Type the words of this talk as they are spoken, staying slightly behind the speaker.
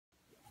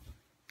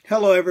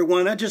Hello,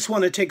 everyone. I just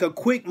want to take a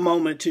quick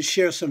moment to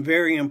share some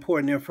very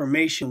important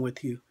information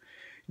with you.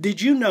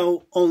 Did you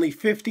know only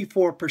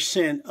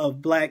 54%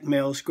 of black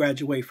males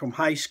graduate from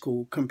high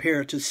school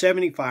compared to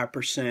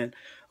 75%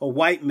 of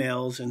white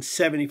males and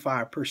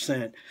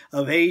 75%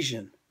 of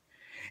Asian?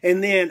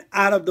 And then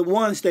out of the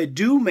ones that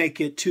do make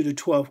it to the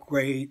 12th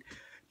grade,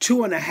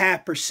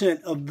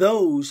 2.5% of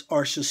those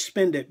are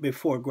suspended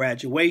before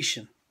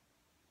graduation.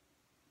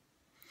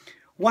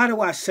 Why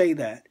do I say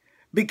that?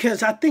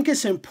 Because I think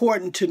it's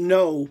important to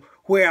know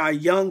where our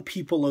young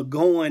people are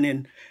going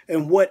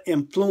and what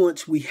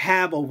influence we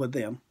have over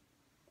them.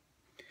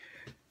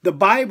 The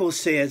Bible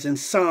says in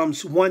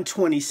Psalms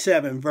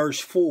 127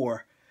 verse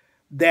 4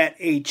 that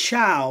a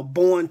child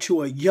born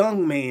to a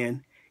young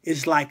man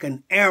is like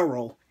an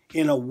arrow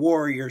in a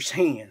warrior's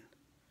hand.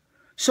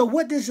 So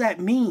what does that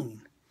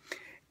mean?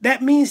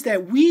 That means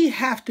that we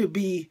have to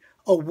be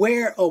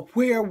aware of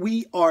where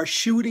we are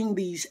shooting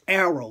these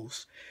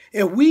arrows.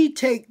 If we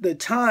take the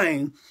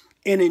time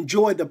and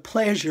enjoy the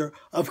pleasure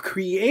of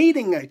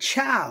creating a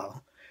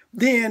child,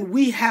 then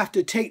we have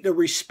to take the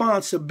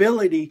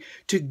responsibility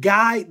to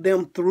guide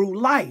them through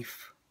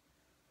life.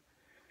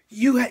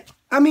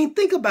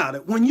 Think about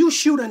it. When you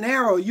shoot an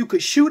arrow, you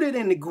could shoot it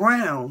in the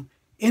ground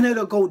and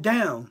it'll go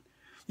down.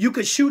 You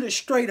could shoot it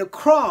straight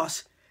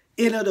across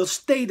and it'll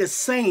stay the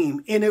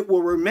same and it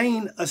will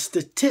remain a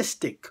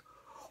statistic.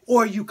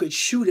 Or you could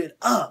shoot it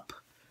up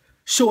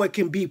so it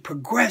can be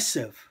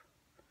progressive.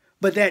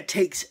 But that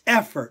takes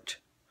effort.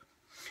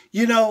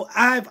 You know,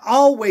 I've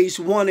always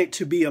wanted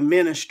to be a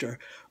minister,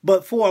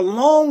 but for a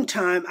long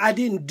time, I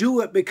didn't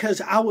do it because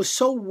I was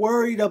so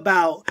worried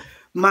about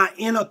my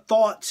inner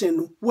thoughts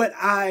and what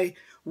I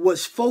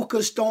was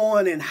focused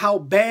on and how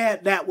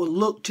bad that would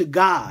look to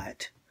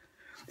God.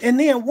 And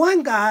then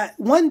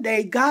one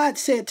day, God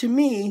said to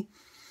me,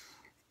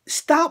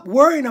 stop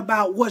worrying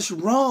about what's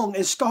wrong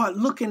and start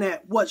looking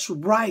at what's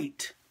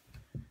right.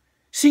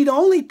 See, the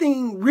only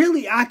thing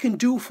really I can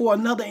do for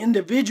another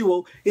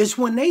individual is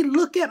when they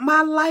look at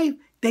my life,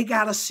 they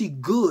got to see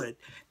good.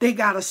 They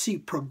got to see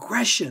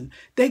progression.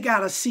 They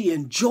got to see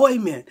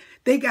enjoyment.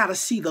 They got to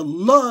see the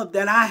love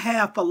that I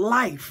have for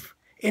life,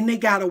 and they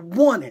got to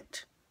want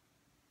it.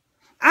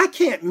 I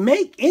can't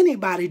make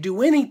anybody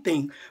do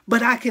anything,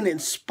 but I can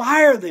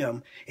inspire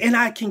them, and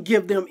I can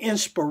give them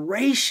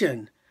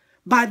inspiration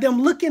by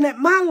them looking at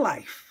my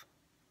life.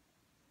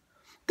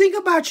 Think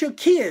about your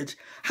kids.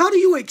 How do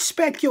you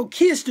expect your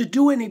kids to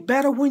do any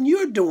better when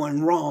you're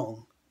doing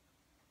wrong?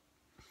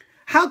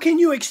 How can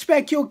you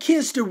expect your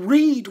kids to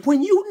read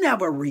when you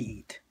never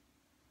read?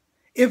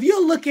 If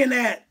you're looking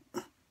at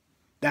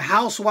the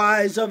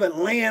Housewives of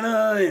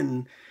Atlanta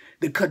and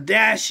the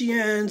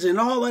Kardashians and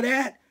all of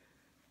that,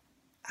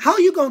 how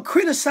are you going to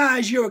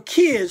criticize your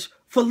kids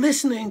for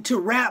listening to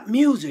rap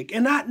music?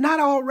 And not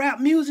all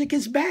rap music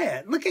is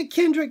bad. Look at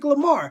Kendrick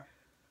Lamar.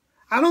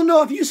 I don't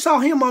know if you saw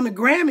him on the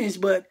Grammys,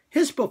 but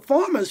his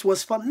performance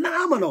was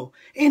phenomenal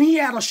and he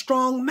had a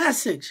strong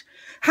message.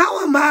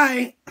 How am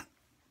I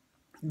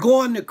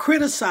going to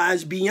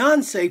criticize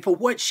Beyonce for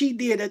what she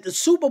did at the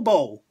Super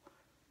Bowl?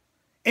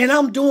 And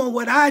I'm doing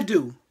what I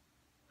do.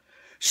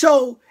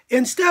 So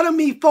instead of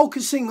me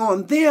focusing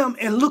on them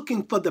and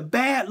looking for the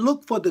bad,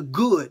 look for the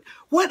good.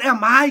 What am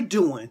I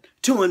doing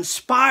to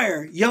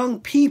inspire young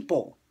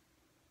people?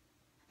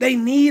 They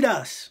need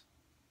us.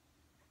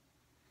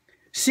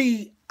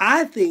 See,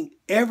 I think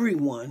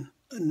everyone,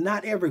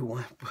 not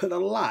everyone, but a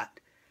lot,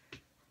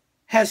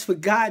 has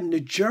forgotten the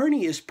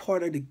journey is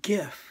part of the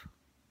gift.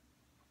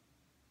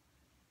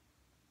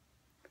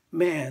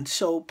 Man,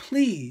 so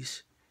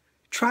please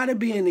try to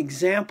be an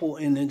example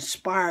and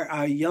inspire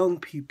our young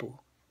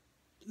people.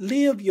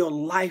 Live your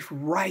life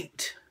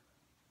right.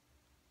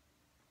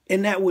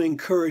 And that will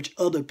encourage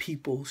other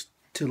people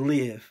to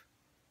live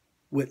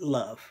with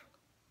love.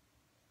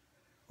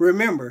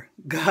 Remember,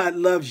 God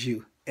loves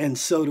you, and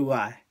so do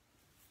I.